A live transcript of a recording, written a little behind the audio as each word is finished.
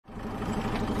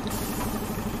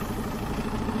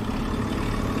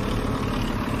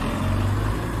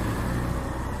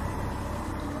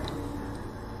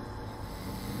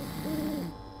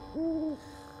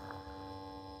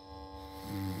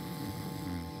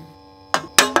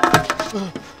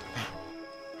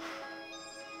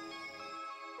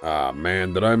Ah,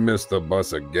 man, did I miss the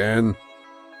bus again?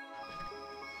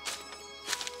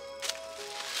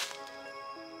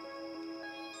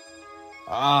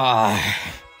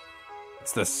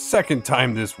 It's the second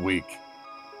time this week.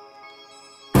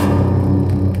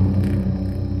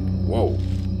 Whoa.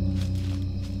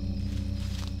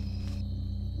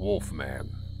 Wolfman.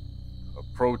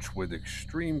 Approach with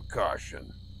extreme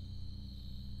caution.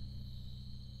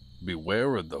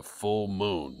 Beware of the full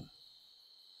moon.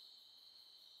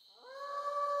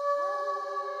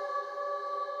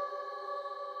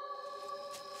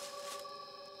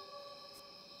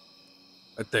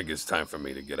 I think it's time for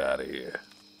me to get out of here.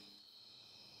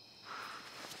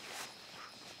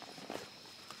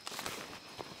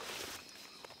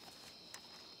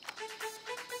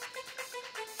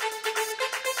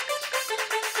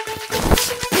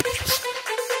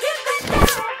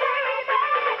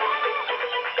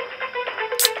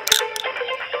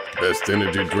 Best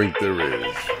energy drink there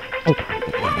is.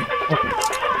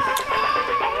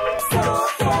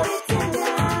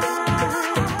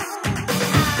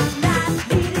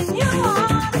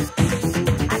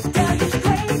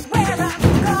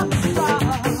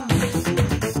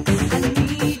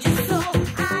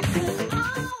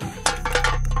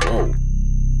 Whoa.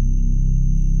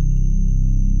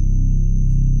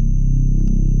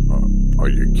 Are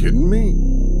you kidding me?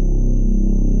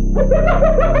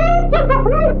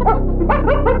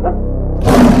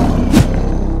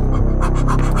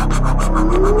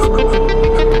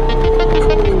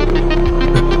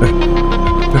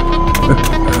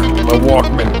 My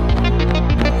Walkman.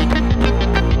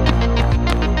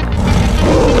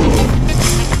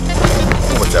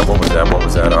 What was that? What was that? What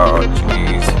was that? Oh,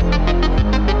 jeez.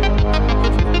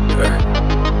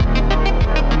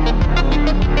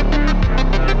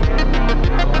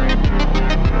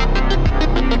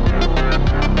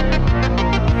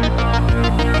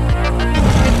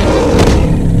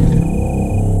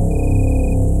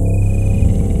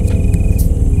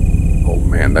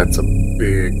 That's a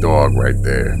big dog right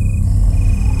there.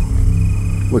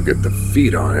 Look at the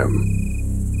feet on him.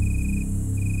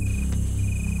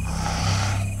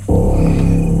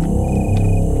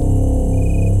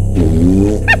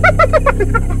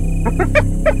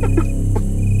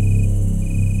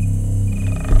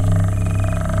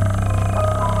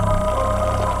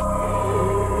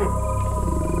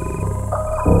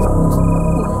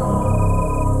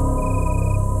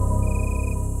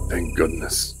 Thank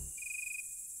goodness.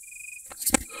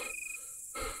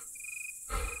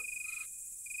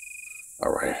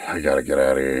 Alright, I gotta get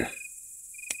out of here.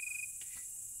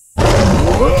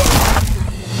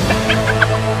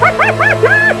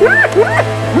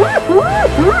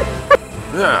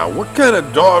 Yeah, what kind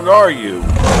of dog are you?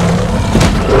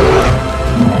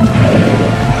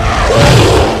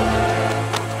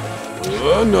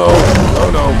 Oh no,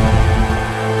 oh no.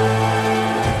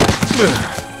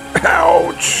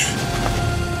 Ouch.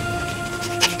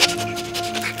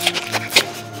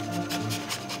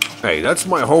 Hey, that's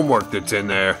my homework that's in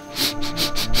there.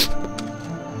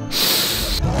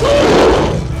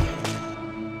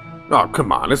 Oh,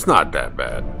 come on, it's not that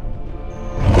bad.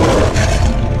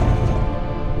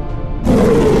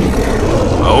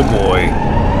 Oh boy.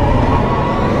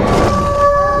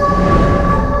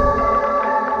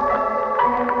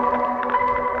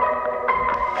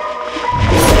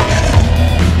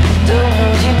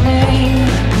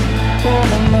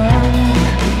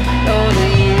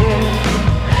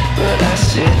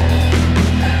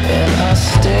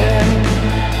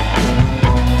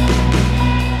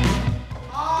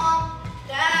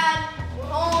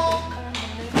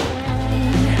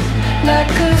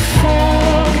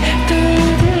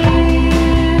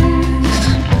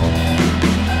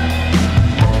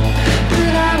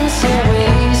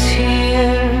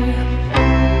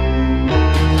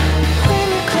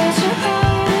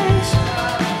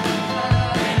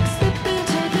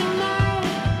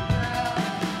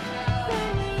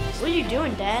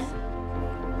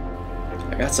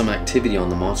 I got some activity on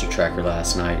the monster tracker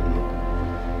last night,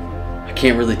 and I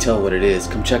can't really tell what it is.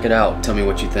 Come check it out. Tell me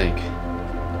what you think.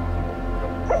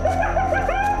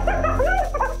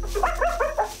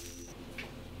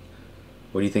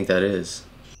 What do you think that is?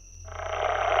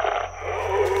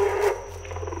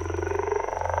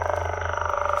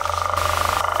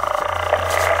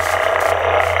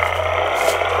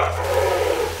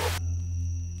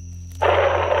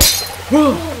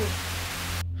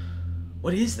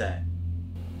 What is that?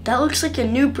 That looks like a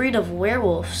new breed of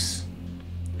werewolves.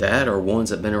 That or ones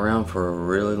that have been around for a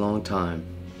really long time.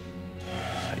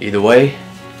 Either way,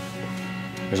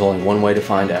 there's only one way to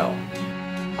find out.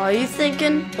 Are you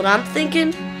thinking what I'm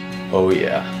thinking? Oh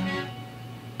yeah.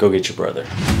 Go get your brother.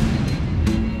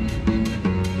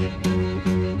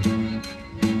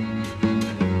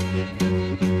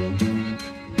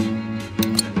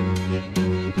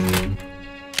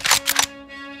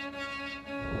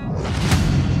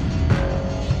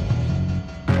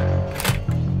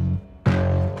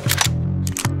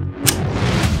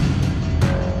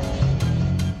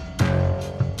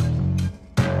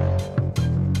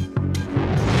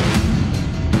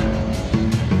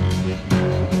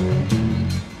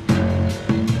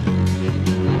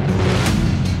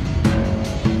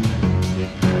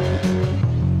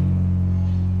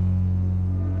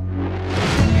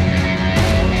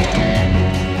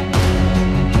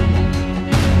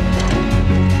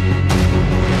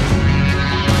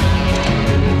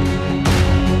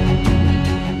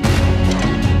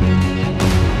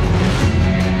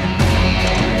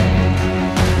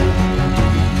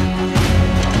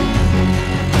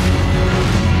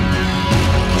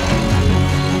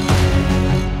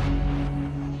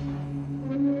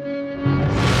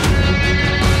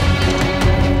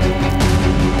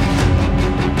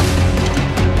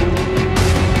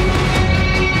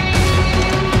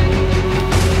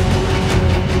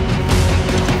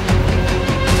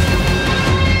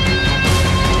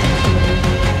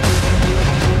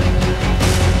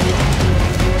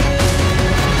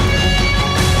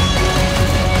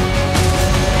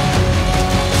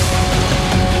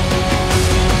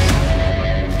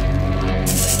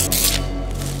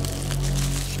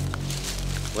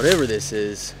 Whatever this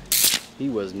is, he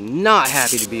was not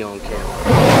happy to be on camera.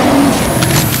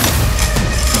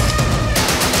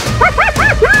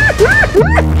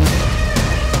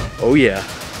 Oh yeah,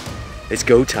 it's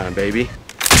go time, baby.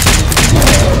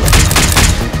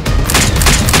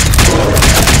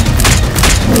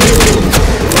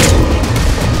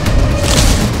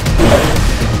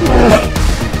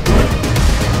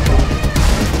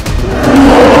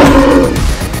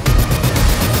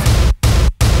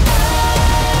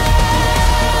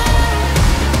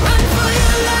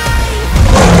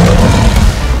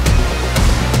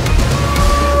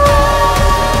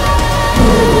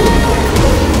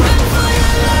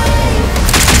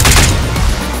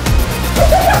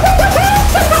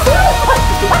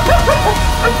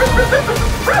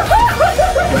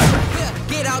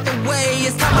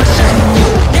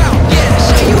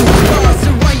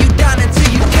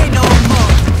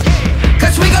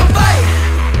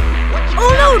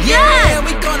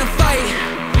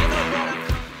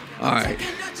 Alright,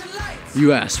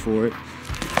 you asked for it.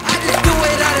 I just do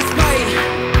it out of spite.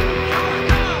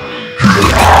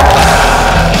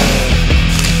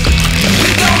 We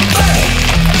gon' fight.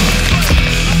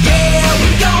 Yeah, we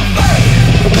gon' fight.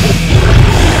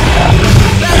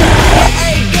 Better put your A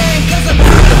game, cause I'm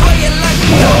coming for your life.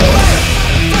 We gon' fight.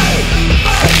 Fight,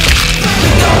 fight, fight. We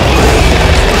gon'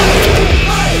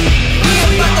 fight. We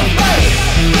about to fight.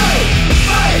 Fight,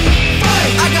 fight,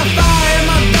 fight. I got fire in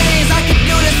my veins, I can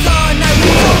do this all night. We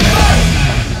gon' fight.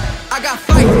 I got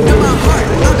fight in my heart.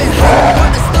 I've been hurt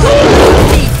from the start.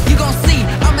 You gon' see,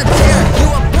 I'ma tear you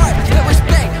apart. Put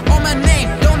respect on my name,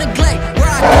 don't neglect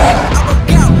where I came. I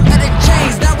broke out of the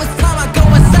chains, now it's time I go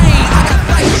insane. I got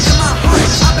fight in my heart.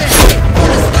 I've been hurt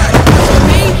from the start. For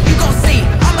me, you gon' see,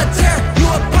 I'ma tear you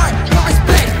apart. Put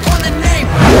respect on the name,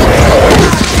 don't neglect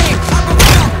where I came. I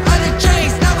broke out of the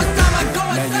chains, now it's time I go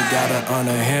insane. Now you gotta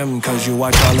honor him, cause you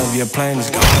watch all of your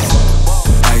planes go.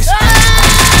 Ice, ice,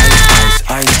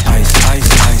 ice, ice,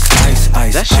 ice, ice,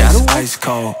 ice, that Shadow? Ice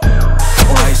cold.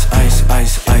 Ice, ice,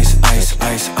 ice, ice, ice,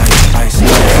 ice, ice, ice,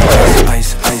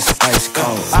 ice, ice, ice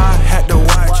cold. I had to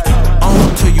watch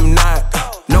on till you not.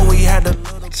 No, we had to.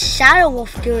 Shadow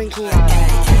Wolf doing here?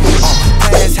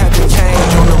 Plans had to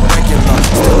change on the regular.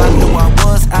 Still, I knew I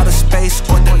was out of space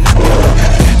or the.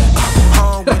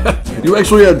 You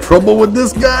actually had trouble with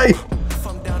this guy?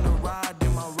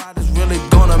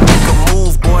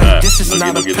 This is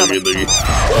not a looky.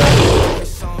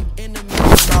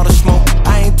 All the smoke,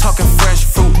 I ain't talking fresh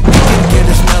fruit. Get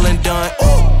it smelling done.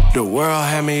 The world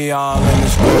had me all in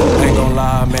this group. Ain't gon'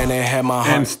 lie, man, they had my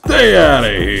heart. And stay out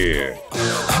of here.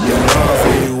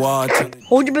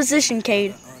 Hold your position,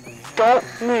 Cade. Don't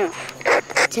move.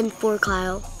 10-4,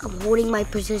 Kyle. I'm holding my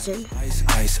position. Ice,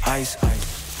 ice, ice,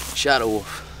 ice. Shadow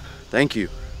Wolf, thank you.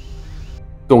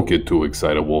 Don't get too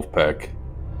excited, Wolfpack.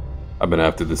 I've been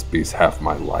after this beast half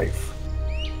my life.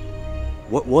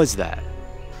 What was that?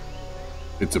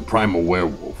 It's a primal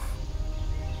werewolf.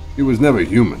 He was never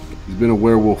human. He's been a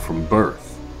werewolf from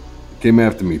birth. He came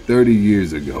after me 30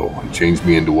 years ago and changed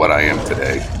me into what I am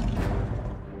today.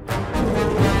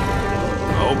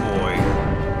 Oh boy.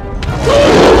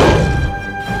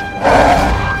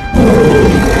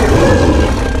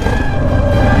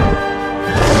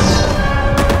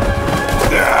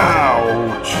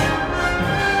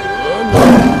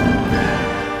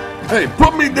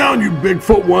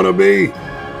 Bigfoot wannabe!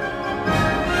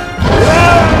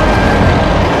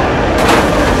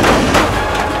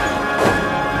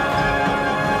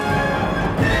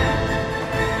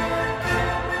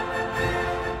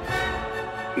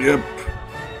 Yep,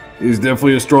 he's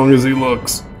definitely as strong as he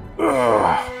looks.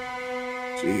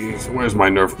 Jeez, where's my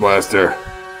Nerf blaster?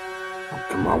 Oh,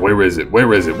 come on, where is it?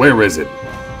 Where is it? Where is it?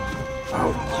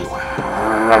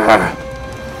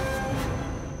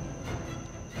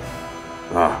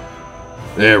 Oh,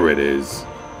 there it is.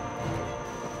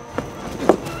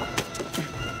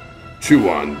 Chew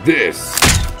on this.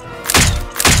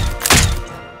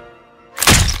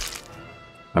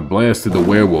 I blasted the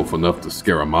werewolf enough to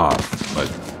scare him off, but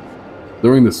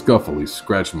during the scuffle he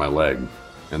scratched my leg,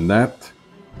 and that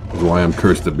is why I'm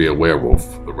cursed to be a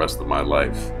werewolf for the rest of my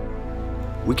life.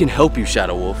 We can help you,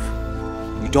 Shadow Wolf.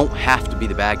 You don't have to be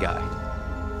the bad guy.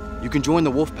 You can join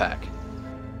the wolf pack.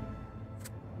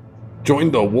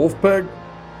 Join the wolf pack?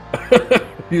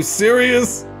 You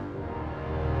serious?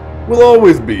 We'll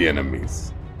always be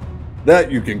enemies.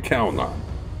 That you can count on.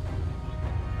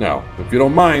 Now, if you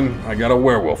don't mind, I got a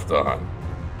werewolf to hunt.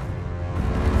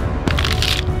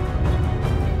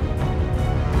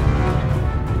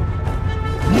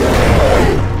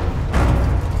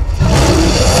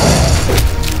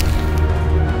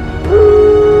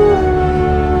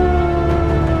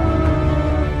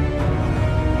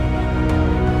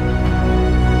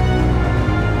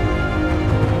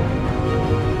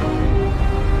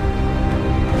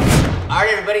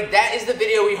 That is the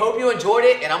video. We hope you enjoyed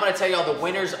it, and I'm going to tell y'all the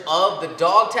winners of the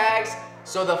dog tags.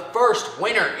 So the first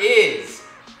winner is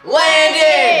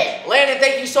Landon! Landon,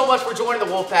 thank you so much for joining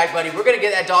the wolf pack, buddy. We're going to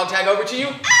get that dog tag over to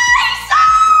you.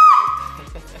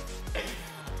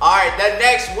 Alright, the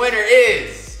next winner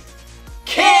is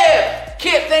Kip!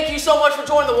 Kip, thank you so much for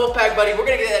joining the wolf pack, buddy. We're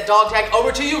going to get that dog tag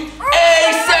over to you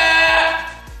ASAP!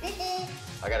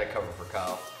 I got to cover for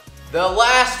Kyle. The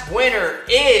last winner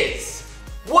is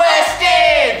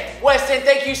Weston! Weston,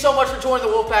 thank you so much for joining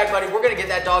the wolf pack, buddy. We're gonna get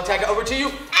that dog tag over to you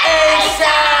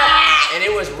ASAP! And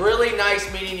it was really nice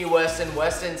meeting you, Weston.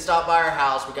 Weston stopped by our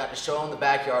house. We got to show him the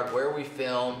backyard where we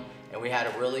film, and we had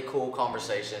a really cool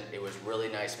conversation. It was really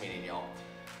nice meeting y'all.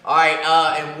 All right,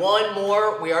 and one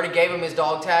more. We already gave him his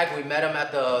dog tag. We met him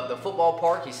at the football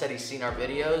park. He said he's seen our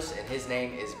videos, and his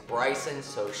name is Bryson,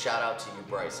 so shout out to you,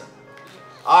 Bryson.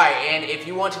 Alright, and if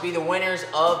you want to be the winners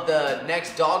of the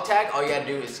next dog tag, all you gotta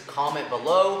do is comment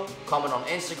below, comment on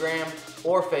Instagram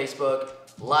or Facebook,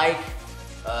 like,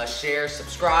 share,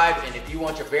 subscribe, and if you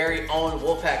want your very own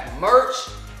Wolfpack merch,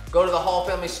 go to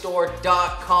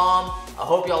thehallfamilystore.com. I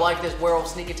hope y'all like this Werewolf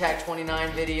Sneak Attack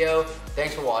 29 video.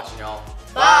 Thanks for watching, y'all.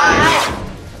 Bye!